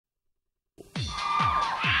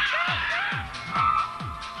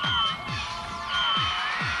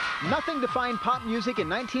Nothing defined pop music in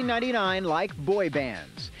 1999 like boy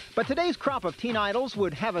bands. But today's crop of teen idols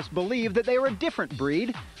would have us believe that they are a different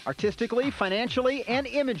breed. Artistically, financially, and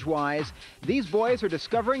image-wise, these boys are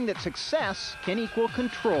discovering that success can equal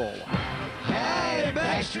control. Hey,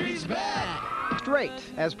 Backstreet's back! Straight,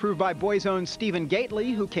 as proved by Boyzone's Stephen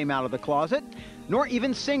Gately, who came out of the closet, nor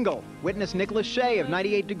even single. Witness Nicholas Shea of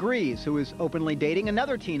 98 Degrees, who is openly dating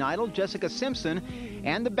another teen idol, Jessica Simpson,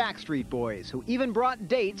 and the Backstreet Boys, who even brought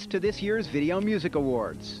dates to this year's Video Music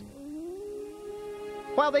Awards.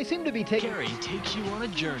 While they seem to be taking... Carrie takes you on a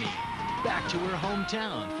journey back to her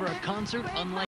hometown for a concert unlike